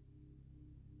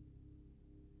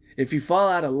 If you fall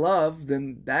out of love,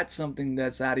 then that's something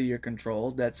that's out of your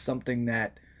control. That's something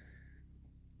that...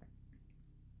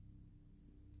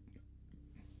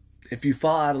 If you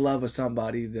fall out of love with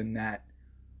somebody, then that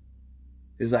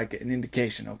is like an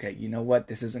indication. Okay, you know what?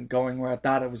 This isn't going where I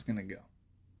thought it was going to go.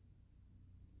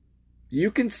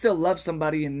 You can still love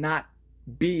somebody and not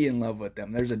be in love with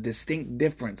them. There's a distinct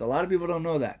difference. A lot of people don't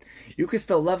know that. You can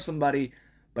still love somebody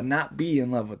but not be in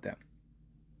love with them.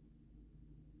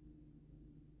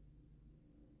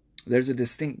 There's a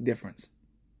distinct difference.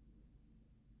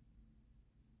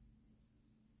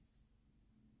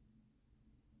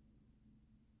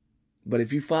 But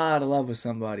if you fall out of love with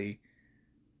somebody,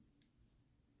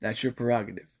 that's your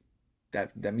prerogative.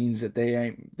 That means that they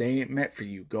ain't meant for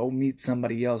you. Go meet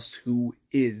somebody else who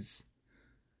is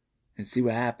and see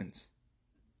what happens.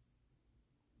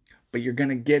 But you're going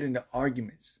to get into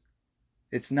arguments.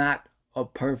 It's not a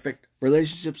perfect...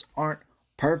 Relationships aren't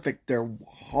perfect. They're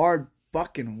hard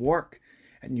fucking work.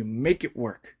 And you make it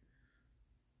work.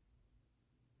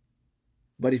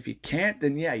 But if you can't,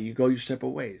 then yeah, you go your separate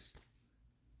ways.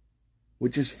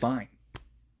 Which is fine.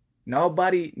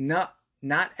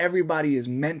 Not everybody is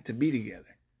meant to be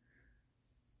together.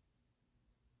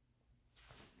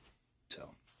 So,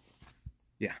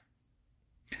 yeah.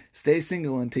 Stay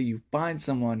single until you find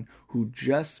someone who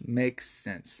just makes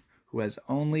sense. Who has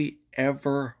only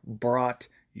ever brought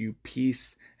you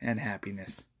peace and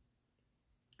happiness.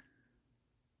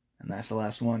 And that's the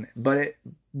last one. But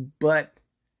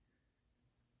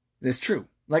it's true.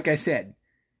 Like I said,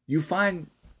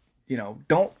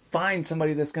 don't find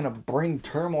somebody that's going to bring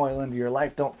turmoil into your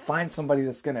life. Don't find somebody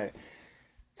that's going to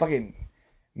fucking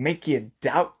make you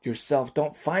doubt yourself.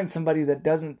 Don't find somebody that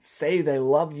doesn't say they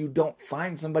love you. Don't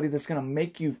find somebody that's going to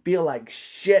make you feel like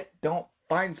shit. Don't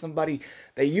find somebody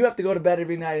that you have to go to bed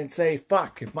every night and say,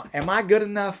 fuck, am I good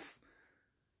enough?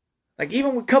 Like,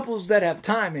 even with couples that have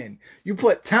time in, you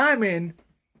put time in,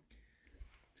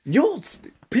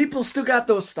 people still got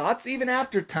those thoughts even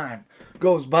after time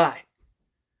goes by.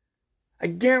 I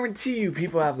guarantee you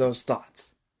people have those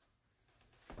thoughts.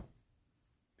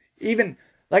 Even,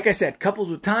 like I said, couples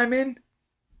with time in,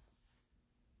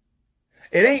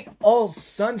 it ain't all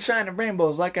sunshine and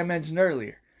rainbows like I mentioned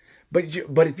earlier. But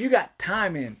if you got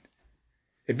time in,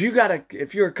 if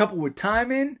you're a couple with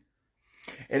time in,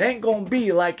 it ain't gonna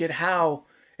be like how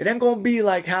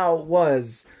it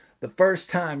was the first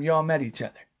time y'all met each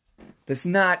other.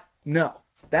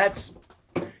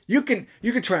 You can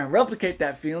try and replicate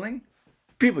that feeling.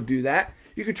 People do that.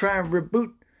 You could try and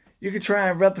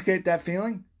replicate that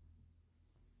feeling.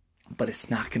 But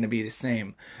it's not going to be the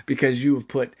same because you have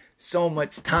put so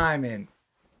much time in.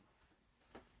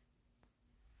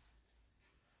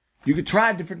 You could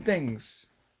try different things.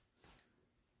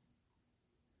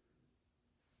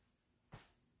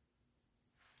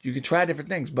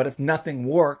 But if nothing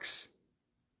works,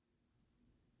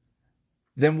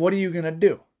 then what are you going to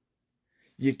do?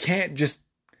 You can't just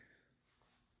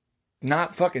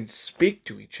not fucking speak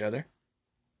to each other.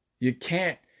 You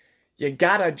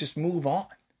gotta just move on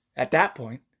at that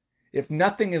point. If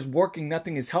nothing is working,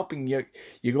 nothing is helping you,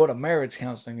 you go to marriage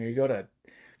counseling or you go to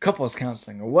couples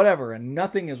counseling or whatever, and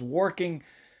nothing is working,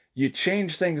 you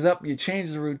change things up, you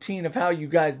change the routine of how you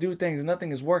guys do things,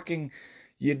 nothing is working,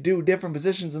 you do different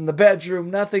positions in the bedroom,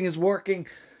 nothing is working,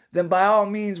 then by all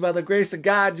means, by the grace of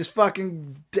God, just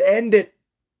fucking end it.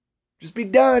 Just be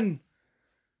done.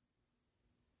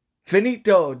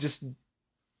 Finito. Just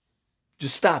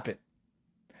stop it.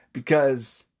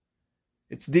 Because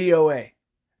it's DOA.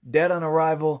 Dead on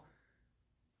arrival.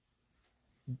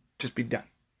 Just be done.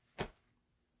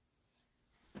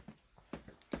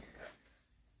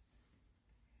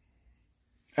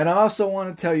 And I also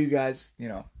want to tell you guys, you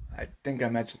know, I think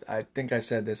I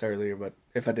said this earlier, but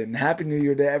if I didn't, Happy New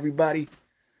Year to everybody.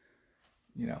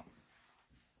 You know.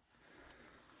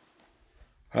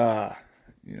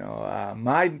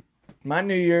 My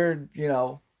New Year, you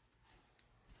know,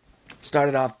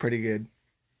 started off pretty good.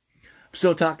 I'm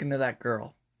still talking to that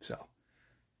girl, so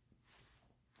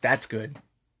that's good.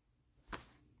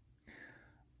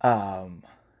 I'm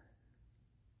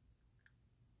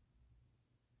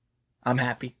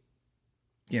happy.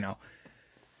 You know,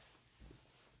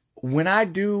 when I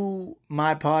do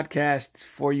my podcast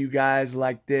for you guys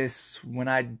like this,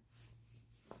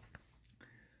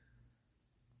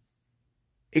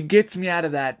 it gets me out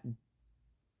of that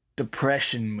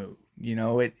depression mood. You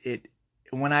know,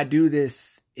 when I do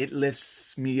this, it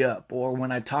lifts me up. Or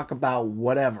when I talk about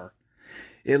whatever,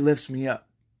 it lifts me up.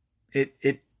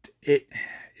 It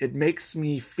makes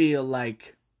me feel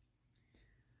like,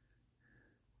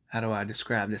 how do I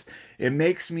describe this? It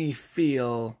makes me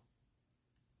feel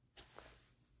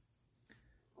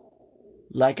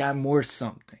like I'm worth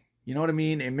something. You know what I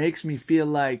mean? It makes me feel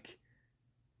like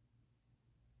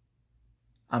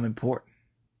I'm important.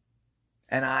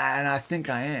 And I think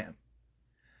I am.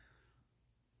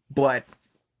 But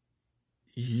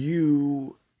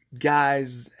you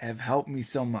guys have helped me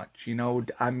so much. You know,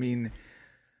 I mean,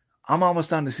 I'm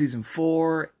almost on to season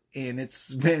 4, and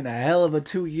it's been a hell of a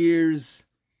 2 years.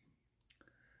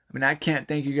 I mean, I can't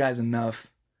thank you guys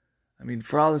enough. I mean,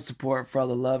 for all the support, for all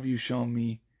the love you've shown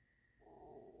me.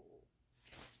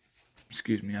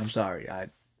 Excuse me, I'm sorry.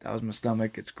 That was my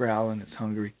stomach. It's growling. It's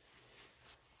hungry.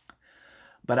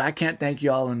 But I can't thank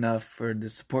you all enough for the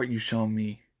support you've shown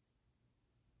me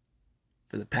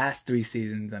for the past 3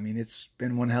 seasons. I mean, it's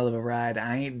been one hell of a ride.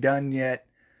 I ain't done yet.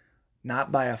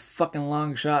 Not by a fucking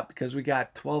long shot, because we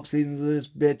got 12 seasons of this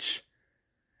bitch.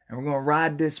 And we're going to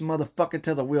ride this motherfucker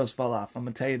till the wheels fall off. I'm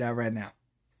going to tell you that right now.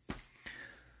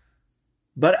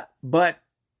 But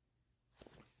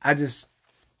I just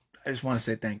want to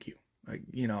say thank you. Like,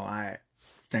 you know, I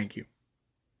thank you.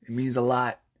 It means a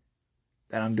lot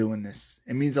that I'm doing this.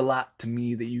 It means a lot to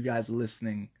me that you guys are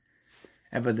listening.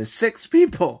 And for the 6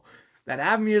 people that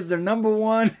have me as their number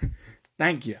 1,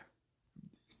 thank you. It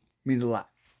means a lot.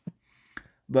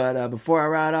 But before I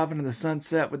ride off into the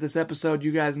sunset with this episode,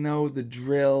 you guys know the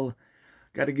drill.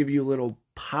 Got to give you a little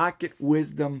pocket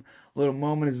wisdom, a little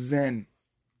moment of zen.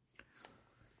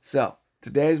 So,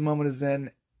 today's moment of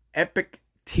zen,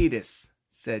 Epictetus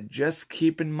said, just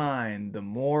keep in mind, the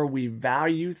more we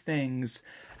value things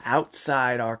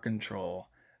outside our control,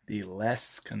 the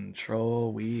less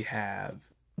control we have.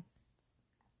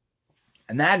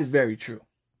 And that is very true.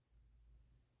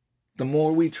 The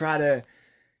more we try to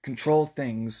control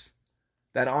things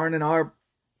that aren't in our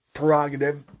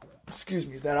prerogative,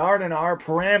 that aren't in our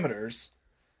parameters,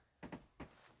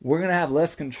 we're going to have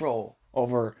less control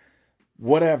over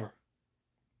whatever.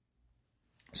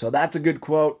 So that's a good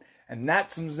quote, and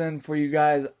that's some zen for you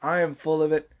guys. I am full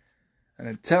of it. And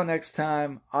until next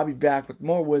time, I'll be back with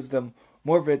more wisdom,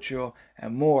 more vitriol,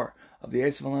 and more of the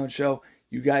Ace of Alone Show.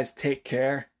 You guys take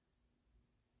care.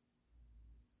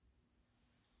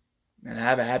 And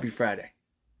have a happy Friday.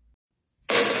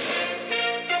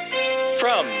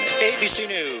 From ABC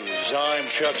News, I'm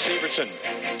Chuck Severson.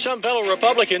 Some fellow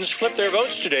Republicans flipped their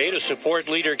votes today to support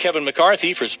leader Kevin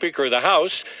McCarthy for Speaker of the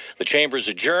House. The chamber's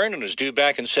adjourned and is due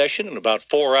back in session in about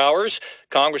 4 hours.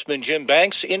 Congressman Jim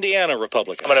Banks, Indiana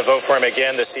Republican. I'm going to vote for him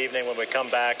again this evening when we come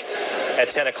back at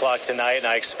 10 o'clock tonight, and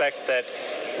I expect that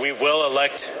we will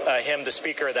elect him the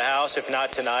Speaker of the House, if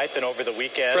not tonight, then over the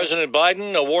weekend. President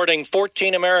Biden awarding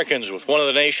 14 Americans with one of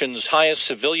the nation's highest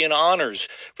civilian honors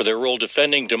for their role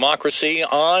defending democracy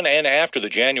on and after the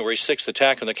January 6th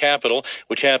attack on the Capitol,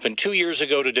 which happened 2 years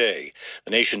ago today.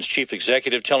 The nation's chief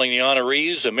executive telling the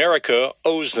honorees America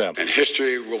owes them. And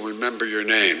history will remember your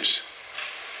names.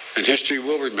 And history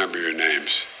will remember your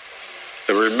names.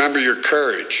 They'll remember your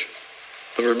courage.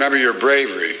 They'll remember your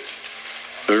bravery.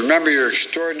 They'll remember your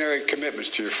extraordinary commitments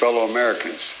to your fellow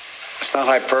Americans. It's not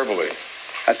hyperbole.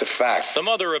 That's a fact. The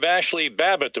mother of Ashley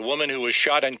Babbitt, the woman who was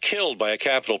shot and killed by a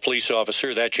Capitol Police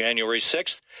officer that January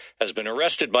 6th, has been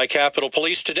arrested by Capitol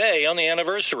Police today on the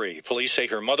anniversary. Police say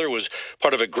her mother was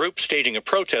part of a group staging a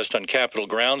protest on Capitol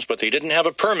grounds, but they didn't have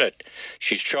a permit.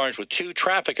 She's charged with 2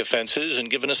 traffic offenses and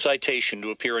given a citation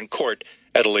to appear in court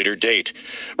at a later date.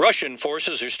 Russian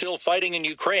forces are still fighting in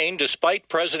Ukraine despite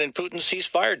President Putin's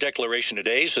ceasefire declaration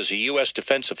today, says a U.S.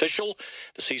 defense official.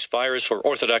 The ceasefire is for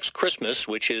Orthodox Christmas,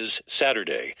 which is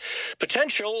Saturday.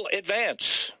 Potential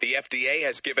advance. The FDA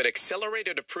has given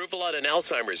accelerated approval on an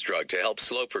Alzheimer's drug to help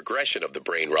slow progression of the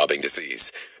brain-robbing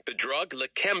disease. The drug,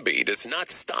 Leqembi, does not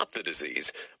stop the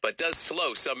disease, but does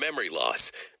slow some memory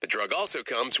loss. The drug also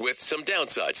comes with some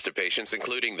downsides to patients,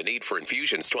 including the need for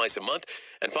infusions twice a month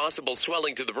and possible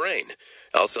swelling to the brain.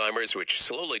 Alzheimer's, which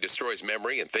slowly destroys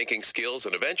memory and thinking skills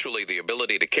and eventually the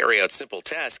ability to carry out simple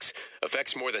tasks,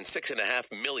 affects more than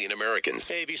 6.5 million Americans.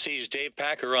 ABC's Dave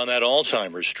Packer on that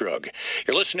Alzheimer's drug.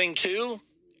 You're listening to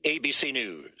ABC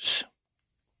News.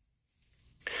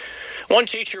 One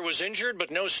teacher was injured,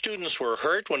 but no students were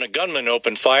hurt when a gunman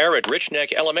opened fire at Rich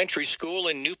Neck Elementary School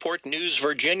in Newport News,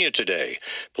 Virginia today.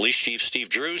 Police Chief Steve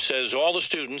Drew says all the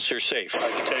students are safe.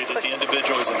 I can tell you that the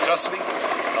individual is in custody.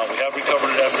 We have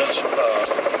recovered evidence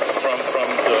from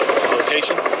the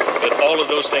location, but all of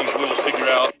those things we will figure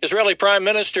out. Israeli Prime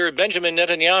Minister Benjamin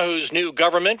Netanyahu's new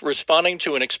government responding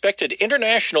to an expected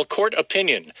international court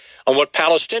opinion on what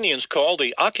Palestinians call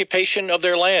the occupation of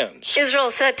their lands.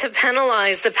 Israel set to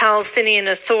penalize the Palestinian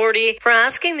Authority for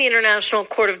asking the International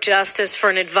Court of Justice for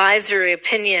an advisory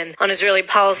opinion on Israeli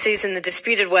policies in the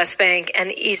disputed West Bank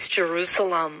and East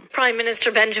Jerusalem. Prime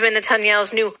Minister Benjamin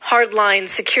Netanyahu's new hardline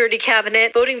security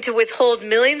cabinet voting to withhold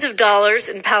millions of dollars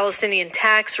in Palestinian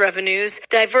tax revenues,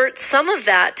 divert some of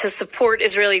that to support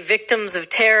Israeli victims of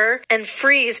terror, and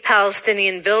freeze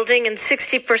Palestinian building in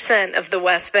 60% of the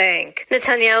West Bank.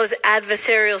 Netanyahu's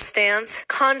adversarial stance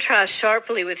contrasts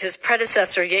sharply with his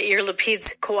predecessor Yair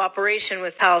Lapid's cooperation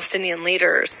with Palestinian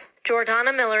leaders.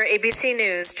 Jordana Miller, ABC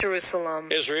News,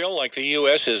 Jerusalem. Israel, like the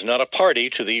U.S., is not a party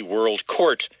to the World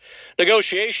Court.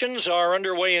 Negotiations are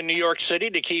underway in New York City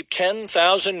to keep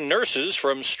 10,000 nurses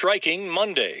from striking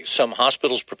Monday. Some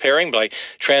hospitals preparing by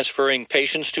transferring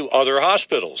patients to other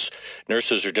hospitals.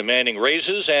 Nurses are demanding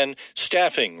raises and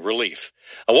staffing relief.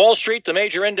 On Wall Street, the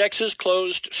major indexes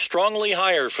closed strongly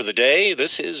higher for the day.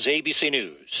 This is ABC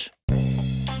News.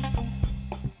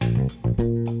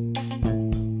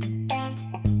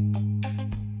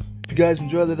 If you guys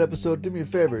enjoyed that episode, do me a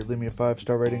favor, leave me a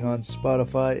 5-star rating on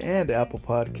Spotify and Apple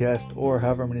Podcast, or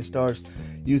however many stars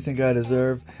you think I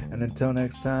deserve. And until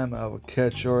next time, I will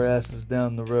catch your asses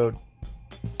down the road.